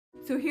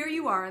So here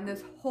you are on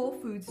this Whole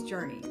Foods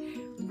journey,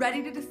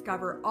 ready to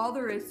discover all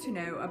there is to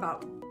know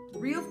about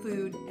real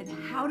food and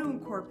how to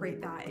incorporate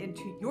that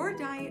into your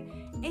diet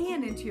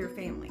and into your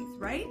families,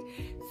 right?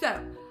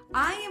 So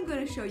I am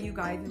going to show you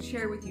guys and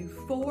share with you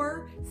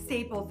 4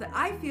 staples that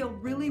I feel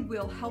really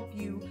will help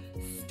you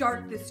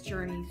start this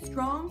journey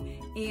strong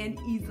and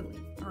easily.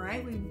 All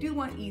right, we do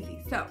want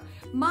easy. So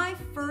my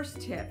first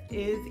tip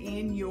is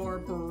in your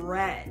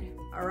bread.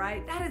 All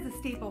right, that is a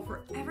staple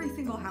for every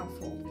single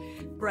household,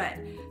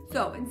 bread.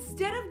 So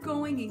instead of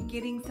going and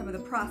getting some of the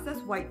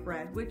processed white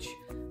bread, which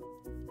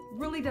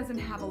really doesn't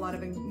have a lot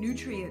of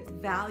nutrient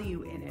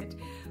value in it,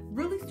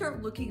 really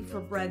start looking for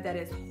bread that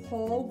is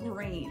whole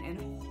grain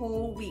and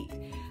whole wheat.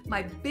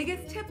 My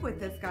biggest tip with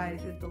this,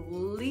 guys, is the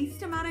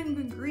least amount of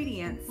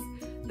ingredients,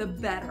 the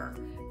better.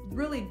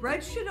 Really,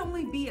 bread should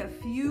only be a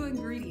few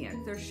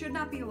ingredients. There should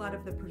not be a lot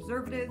of the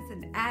preservatives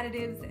and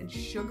additives and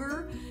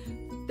sugar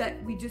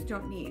that we just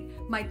don't need.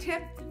 My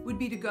tip would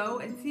be to go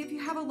and see if you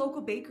have a local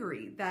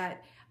bakery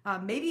that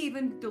maybe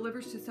even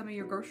delivers to some of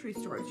your grocery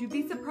stores. You'd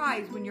be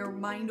surprised when your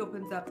mind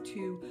opens up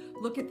to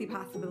look at the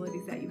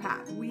possibilities that you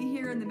have. We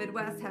here in the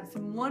Midwest have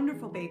some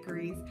wonderful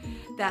bakeries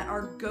that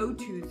are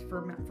go-tos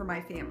for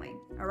my family.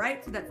 All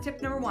right, so that's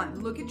tip number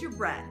 1. Look at your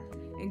bread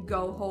and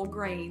go whole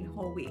grain,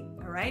 whole wheat.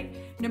 All right.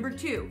 Number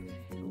 2,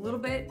 a little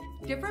bit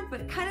different,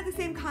 but kind of the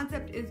same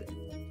concept is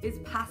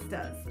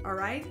pastas. All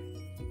right.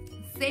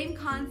 Same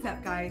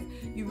concept, guys.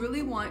 You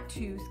really want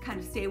to kind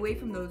of stay away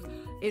from those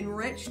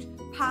enriched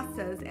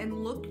pastas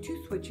and look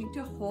to switching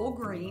to whole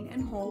grain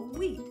and whole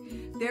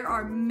wheat. There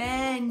are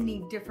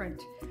many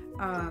different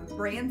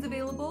brands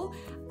available.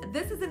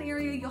 This is an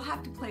area you'll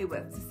have to play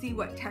with to see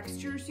what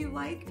textures you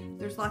like.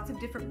 There's lots of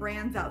different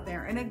brands out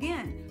there. And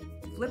again,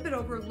 flip it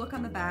over, look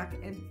on the back,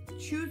 and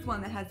choose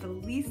one that has the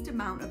least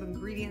amount of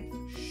ingredients,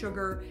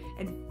 sugar,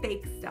 and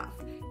fake stuff.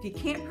 If you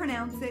can't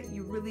pronounce it,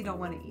 you really don't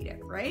want to eat it,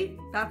 right?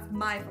 That's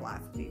my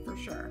philosophy for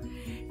sure.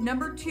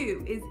 Number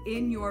 2 is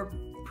in your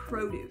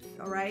produce,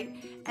 all right?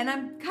 And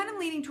I'm kind of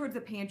leaning towards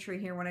the pantry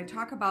here when I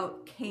talk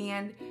about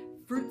canned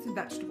fruits and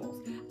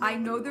vegetables. I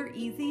know they're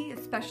easy,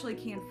 especially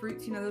canned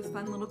fruits, you know, those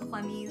fun little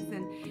clemmies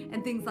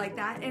and things like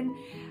that. And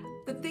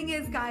the thing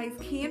is, guys,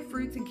 canned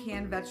fruits and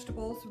canned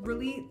vegetables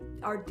really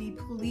are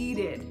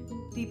depleted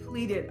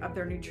of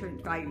their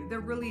nutrient value.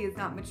 There really is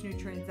not much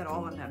nutrients at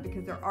all in them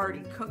because they're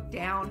already cooked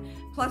down.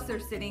 Plus they're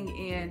sitting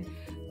in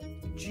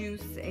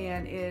juice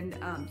and in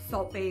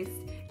salt-based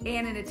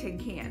and in a tin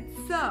can.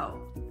 So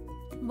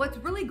what's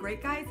really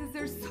great, guys, is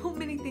there's so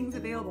many things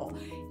available.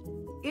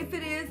 If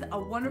it is a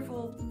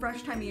wonderful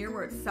fresh time of year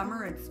where it's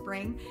summer and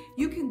spring,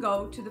 you can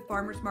go to the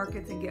farmers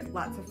markets and get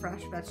lots of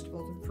fresh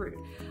vegetables and fruit.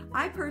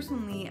 I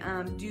personally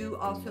do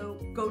also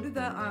go to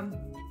the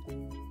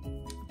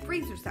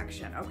freezer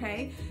section,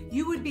 okay?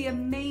 You would be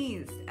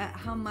amazed at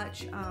how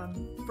much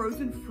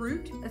frozen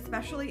fruit,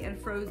 especially, and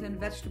frozen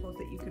vegetables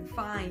that you can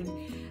find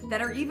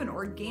that are even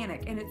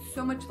organic, and it's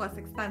so much less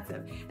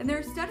expensive. And there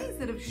are studies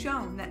that have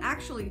shown that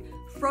actually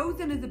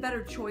frozen is a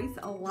better choice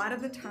a lot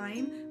of the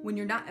time when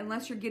you're not,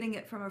 unless you're getting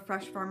it from a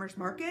fresh farmer's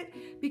market,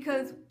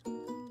 because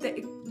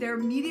they're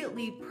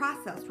immediately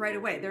processed right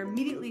away. They're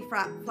immediately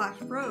flash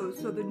froze,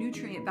 so the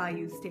nutrient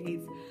value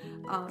stays,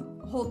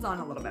 holds on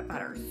a little bit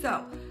better.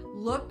 So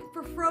look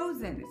for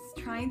frozen.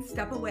 Try and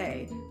step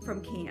away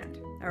from canned.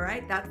 All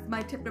right, that's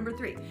my tip number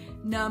 3.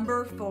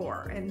 Number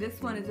 4, and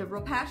this one is a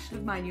real passion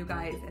of mine, you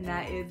guys, and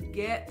that is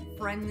get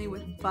friendly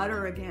with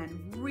butter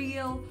again.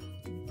 Real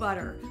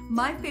butter.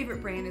 My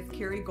favorite brand is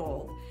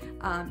Kerrygold.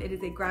 It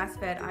is a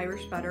grass-fed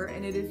Irish butter,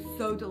 and it is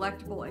so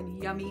delectable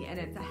and yummy, and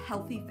it's a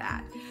healthy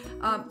fat.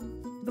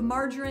 The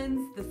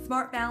margarines, the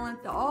Smart Balance,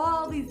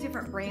 all these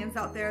different brands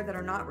out there that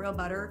are not real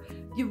butter,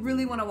 you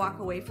really want to walk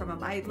away from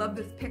them. I love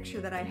this picture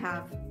that I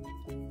have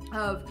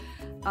of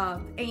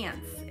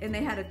ants, and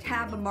they had a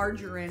tab of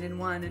margarine in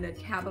one and a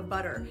tab of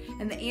butter,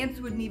 and the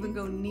ants wouldn't even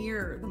go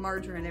near the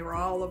margarine. They were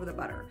all over the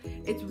butter.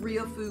 It's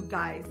real food,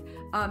 guys.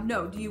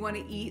 No, do you want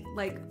to eat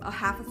like a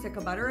half a stick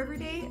of butter every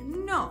day?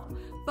 No,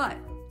 but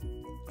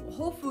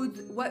Whole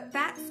Foods, what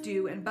fats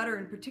do, and butter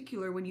in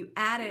particular, when you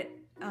add it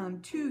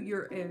to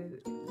your,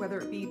 whether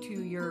it be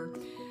to your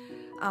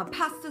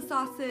pasta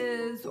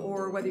sauces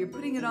or whether you're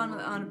putting it on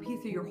a piece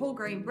of your whole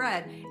grain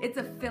bread, it's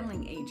a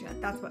filling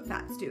agent. That's what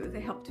fats do, is they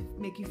help to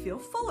make you feel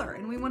fuller,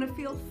 and we want to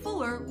feel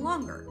fuller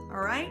longer.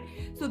 All right,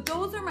 so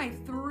those are my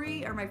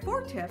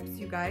 4 tips,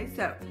 you guys.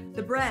 So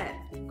the bread,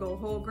 go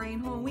whole grain,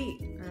 whole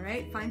wheat. All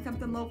right, find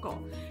something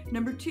local.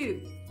 Number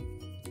 2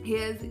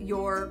 is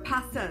your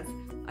pastas.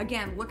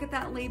 Again, look at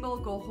that label,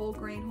 go whole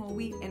grain, whole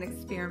wheat, and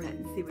experiment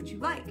and see what you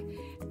like.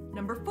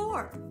 Number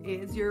 4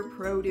 is your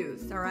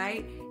produce, all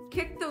right?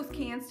 Kick those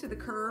cans to the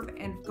curb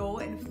and go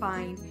and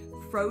find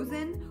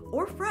frozen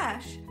or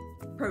fresh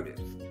produce,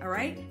 all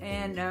right?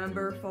 And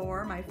number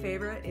 4, my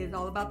favorite, is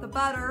all about the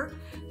butter.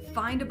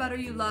 Find a butter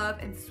you love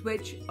and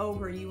switch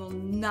over. You will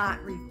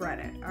not regret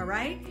it, all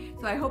right?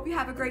 So I hope you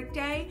have a great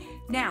day.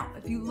 Now,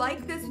 if you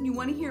like this and you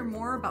want to hear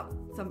more about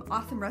some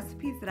awesome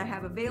recipes that I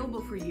have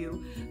available for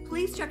you,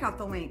 please check out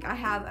the link. I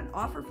have an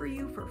offer for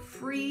you for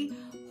free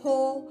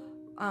whole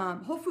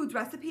whole foods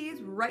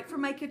recipes right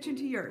from my kitchen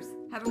to yours.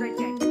 Have a great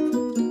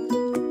day.